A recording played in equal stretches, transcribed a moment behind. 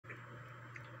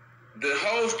the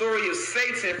whole story of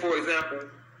Satan, for example,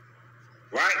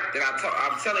 right, that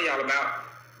I'm telling y'all about,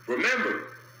 remember,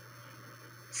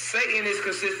 Satan is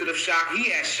consisted of shock. He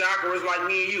has chakras like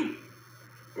me and you.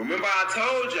 Remember I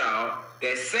told y'all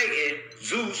that Satan,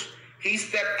 Zeus, he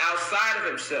stepped outside of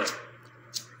himself.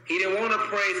 He didn't want to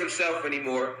praise himself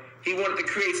anymore. He wanted to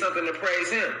create something to praise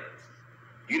him.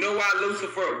 You know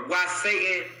why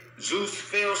Satan, Zeus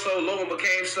fell so low and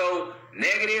became so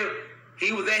negative?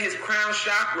 He was at his crown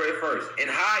chakra at first and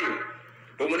higher.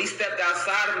 But when he stepped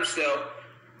outside of himself,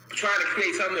 trying to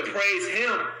create something to praise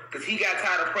him, because he got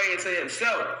tired of praying to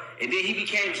himself. And then he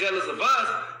became jealous of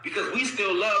us because we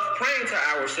still love praying to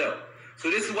ourselves. So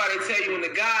this is why they tell you in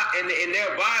the God in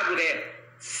their Bible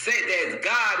that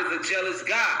God is a jealous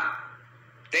God.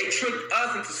 They tricked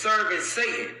us into serving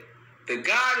Satan. The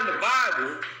God in the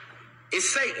Bible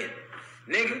is Satan,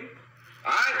 nigga.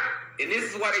 Alright? And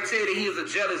this is why they tell you that he is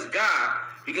a jealous God,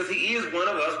 because he is one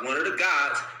of us, one of the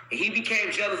gods. And he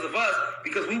became jealous of us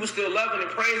because we were still loving and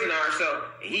praising ourselves.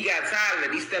 And he got tired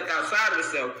of it. He stepped outside of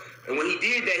himself. And when he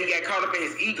did that, he got caught up in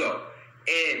his ego.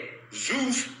 And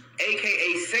Zeus,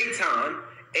 a.k.a. Satan,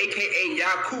 a.k.a.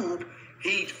 Yakub,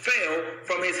 he fell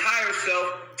from his higher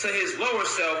self to his lower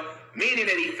self, meaning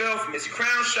that he fell from his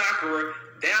crown chakra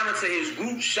down into his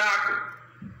root chakra.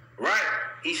 Right?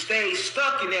 He stayed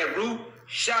stuck in that root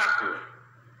chakra.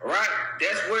 Right?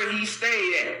 That's where he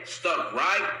stayed at. Stuck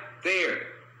right there.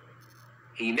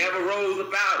 He never rose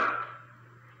about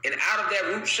it. And out of that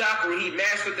root chakra, he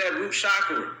mastered that root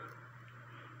chakra.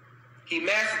 He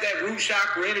mastered that root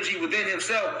chakra energy within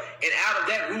himself. And out of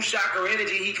that root chakra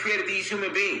energy, he created these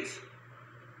human beings.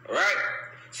 All right?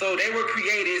 So they were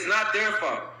created. It's not their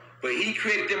fault. But he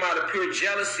created them out of pure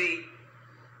jealousy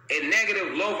and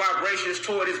negative low vibrations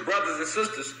toward his brothers and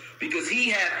sisters, because he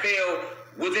had failed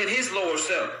within his lower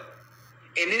self.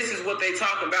 And this is what they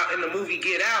talk about in the movie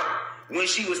Get Out, when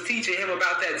she was teaching him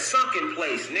about that sunken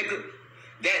place, nigga.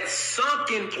 That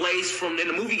sunken place from in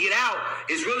the movie Get Out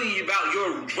is really about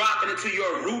your dropping into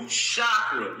your root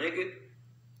chakra, nigga.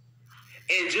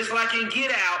 And just like in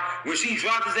Get Out, when she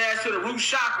dropped his ass to the root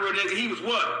chakra, nigga, he was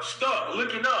what? Stuck,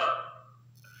 looking up.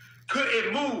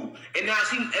 Couldn't move. And now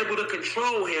she's able to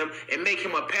control him and make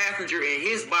him a passenger in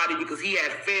his body because he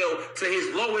had failed to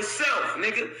his lowest self,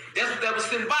 nigga. That's what that was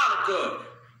symbolic of.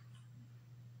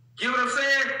 You know what I'm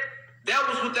saying? That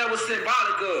was what that was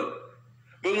symbolic of.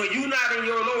 But when you're not in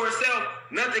your lower self,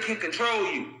 nothing can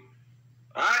control you.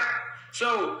 All right?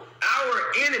 So our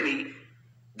enemy,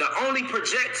 the only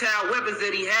projectile weapons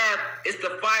that he have is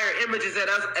to fire images at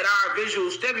us, at our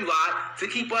visual stimuli, to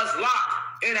keep us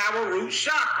locked in our root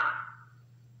chakra.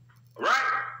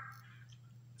 Right?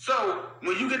 So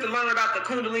when you get to learn about the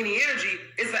Kundalini energy,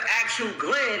 it's an actual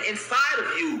gland inside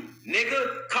of you,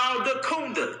 nigga, called the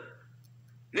Kunda.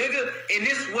 Nigga, and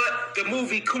this is what the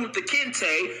movie Kunta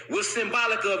Kinte was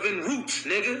symbolic of in Roots,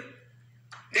 nigga.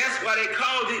 That's why they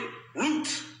called it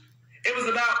Roots. It was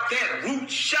about that root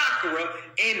chakra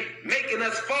and making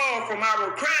us fall from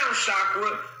our crown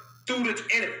chakra through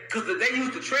because they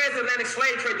used the transatlantic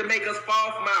slave trade to make us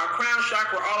fall from our crown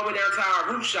chakra all the way down to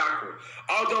our root chakra.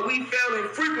 Although we fell in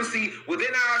frequency within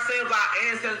ourselves,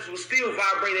 our ancestors were still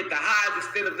vibrating at the highest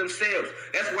extent of themselves.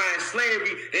 That's why in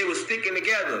slavery, they was sticking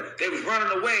together. They was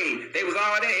running away. They was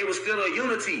all that. It was still a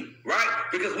unity, right?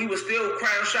 Because we were still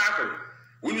crown chakra.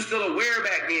 We were still aware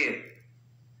back then.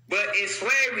 But in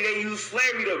slavery, they used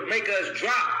slavery to make us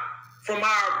drop from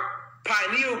our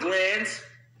pineal glands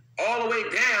all the way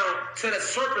down to the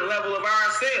serpent level of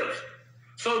ourselves.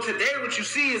 So today what you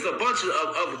see is a bunch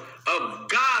of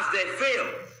gods that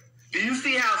fail. Do you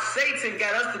see how Satan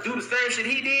got us to do the same shit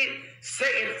he did?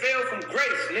 Satan fell from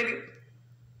grace, nigga.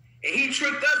 And he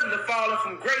tricked us into falling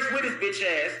from grace with his bitch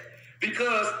ass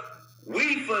because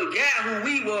we forgot who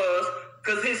we was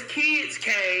because his kids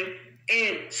came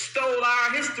and stole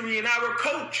our history and our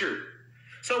culture.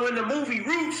 So in the movie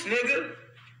Roots, nigga,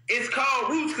 it's called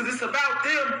Roots because it's about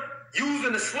them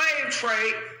using the slave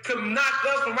trade to knock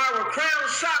us from our crown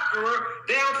chakra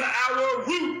down to our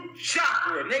root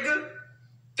chakra, nigga.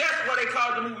 That's why they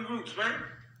call the movie Roots, man.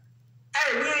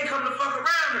 Hey, we ain't come to fuck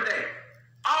around today.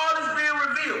 All is being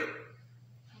revealed.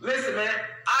 Listen, man,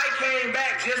 I came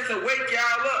back just to wake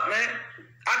y'all up, man.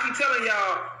 I keep telling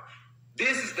y'all,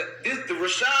 this is the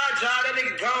Rashad Jamal, that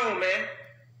nigga gone, man.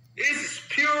 This is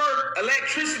pure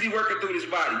electricity working through this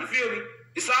body. You feel me?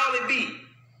 It's all it be.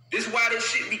 This is why this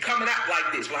shit be coming out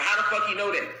like this. Well, how the fuck you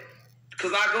know that?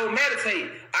 Because I go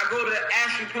meditate. I go to the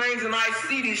astral planes and I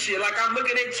see this shit. Like I'm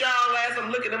looking at y'all as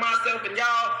I'm looking at myself and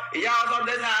y'all,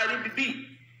 that's how it be. You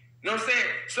know what I'm saying?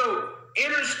 So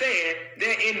understand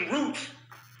that in Roots,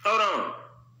 hold on,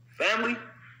 family,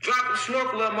 Drop the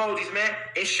snorkel emojis, man,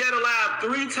 and shed alive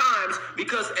 3 times,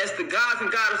 because as the gods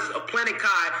and goddesses of Planet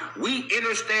Kai, we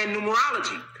understand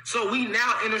numerology. So we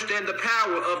now understand the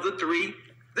power of the 3,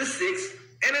 the 6,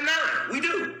 and the 9. We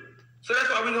do. So that's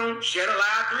why we're going to shed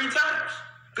alive 3 times,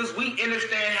 because we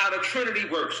understand how the Trinity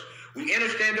works. We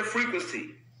understand the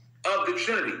frequency of the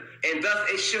Trinity, and thus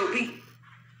it shall be.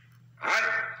 All right?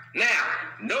 Now,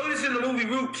 notice in the movie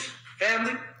Roots,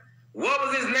 family, what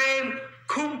was his name?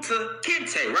 Kunta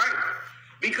Kinte, right?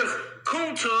 Because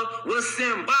Kunta was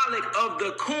symbolic of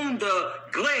the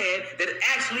Kunda gland that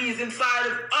actually is inside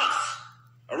of us.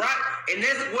 All right? And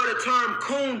that's where the term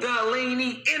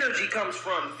Kundalini energy comes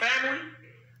from, family.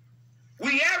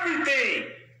 We everything.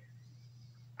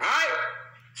 All right?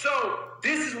 So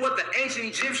this is what the ancient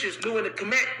Egyptians knew in the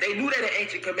Kemet. They knew that in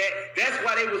ancient Kemet. That's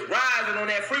why they was rising on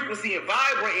that frequency and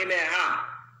vibrating that high.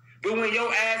 But when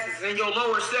your ass is in your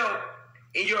lower self,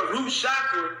 in your root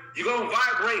chakra, you're going to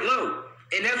vibrate low.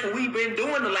 And that's what we've been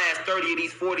doing the last 30 of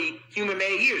these 40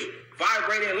 human-made years,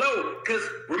 vibrating low. Because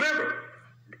remember,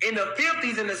 in the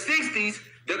 50s and the 60s,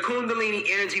 the Kundalini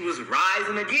energy was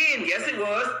rising again. Yes, it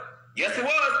was. Yes, it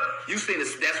was. You seen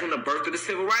this, that's when the birth of the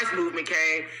Civil Rights Movement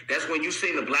came. That's when you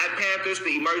seen the Black Panthers,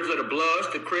 the emergence of the Bloods,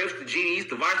 the Crips, the GDs,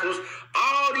 the Vice.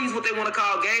 All these, what they want to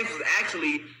call gangs, was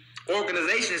actually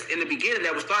organizations in the beginning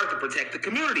that was started to protect the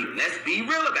community. Let's be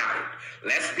real about it.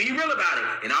 Let's be real about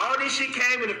it. And all this shit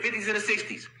came in the 50s and the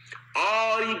 60s.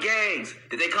 All these gangs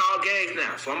that they call gangs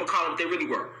now. So I'm going to call them what they really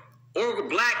were.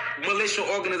 Black militia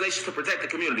organizations to protect the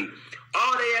community.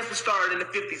 All they ass was started in the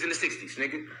 50s and the 60s,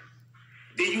 nigga.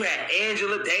 Then you had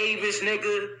Angela Davis,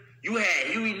 nigga. You had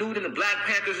Huey Newton, the Black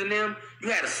Panthers in them. You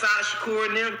had Assata Shakur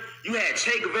in them. You had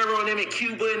Che Guevara in them in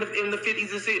Cuba in the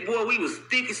 50s and 60s. Boy, we was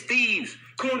thick as thieves.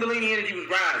 Kundalini energy was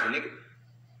rising, nigga.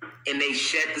 And they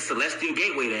shut the Celestial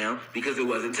Gateway down because it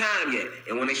wasn't time yet.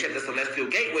 And when they shut the Celestial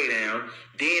Gateway down,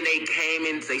 then they came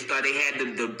in, they had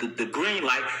the green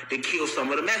light to kill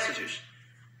some of the messengers.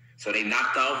 So they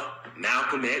knocked off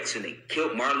Malcolm X and they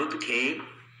killed Martin Luther King.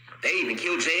 They even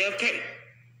killed JFK.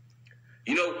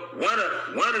 You know, one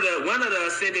of the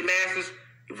ascended masters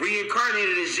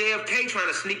reincarnated as JFK trying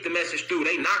to sneak the message through.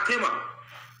 They knocked him out.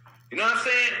 You know what I'm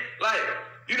saying? Like,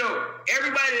 you know,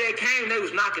 everybody that came, they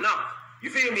was knocking off. You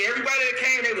feel me? Everybody that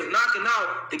came, they was knocking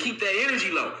out to keep that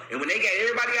energy low. And when they got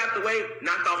everybody out the way,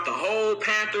 knocked off the whole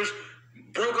Panthers,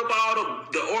 broke up all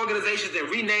the organizations that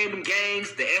renamed them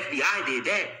gangs, the FBI did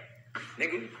that.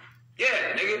 Nigga.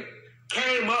 Yeah, nigga.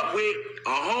 Came up with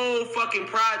a whole fucking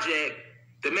project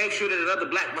to make sure that another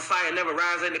black messiah never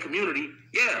rises in the community.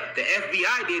 Yeah, the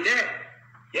FBI did that.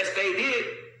 Yes, they did.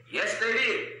 Yes, they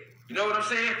did. You know what I'm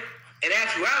saying? In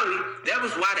actuality, that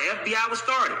was why the FBI was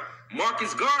started.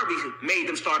 Marcus Garvey made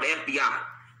them start the FBI. All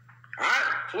right?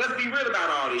 So let's be real about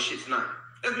all this shit tonight.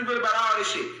 Let's be real about all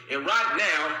this shit. And right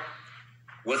now,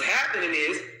 what's happening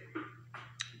is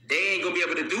they ain't going to be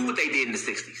able to do what they did in the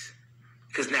 60s.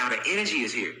 Because now the energy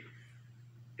is here.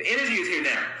 The energy is here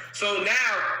now. So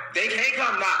now they can't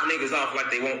come knock niggas off like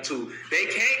they want to. They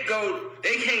can't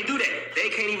do that. They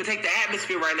can't even take the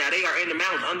atmosphere right now. They are in the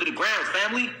mountains, under the ground,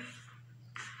 family.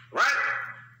 Right?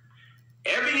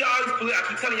 I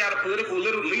keep telling y'all the political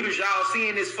little leaders y'all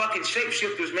seeing this fucking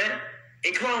shapeshifters, man.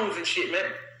 And clones and shit, man.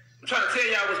 I'm trying to tell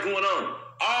y'all what's going on.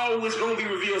 All is going to be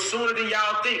revealed sooner than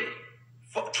y'all think.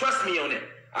 Trust me on that.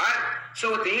 All right?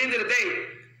 So at the end of the day,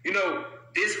 you know,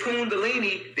 this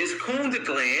Kundalini, this Kunda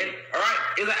gland, all right,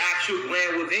 is an actual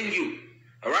gland within you,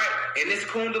 all right? And this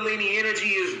Kundalini energy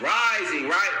is rising,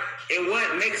 right? And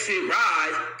what makes it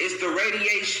rise is the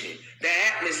radiation, the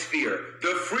atmosphere,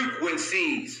 the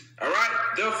frequencies, all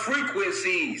right? The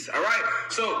frequencies, all right?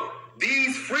 So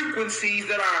these frequencies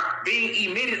that are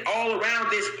being emitted all around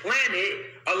this planet,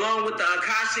 along with the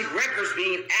Akashic records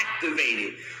being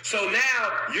activated. So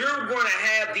now you're going to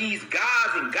have these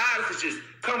gods and goddesses just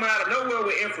coming out of nowhere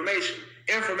with information,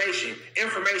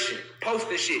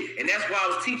 posting shit. And that's why I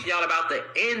was teaching y'all about the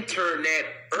internet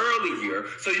earlier,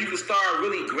 so you can start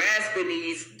really grasping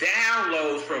these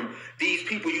downloads from these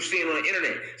people you seeing on the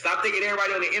internet. Stop thinking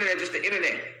everybody on the internet just the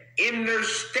internet.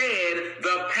 Understand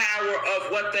the power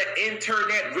of what the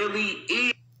internet really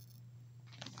is.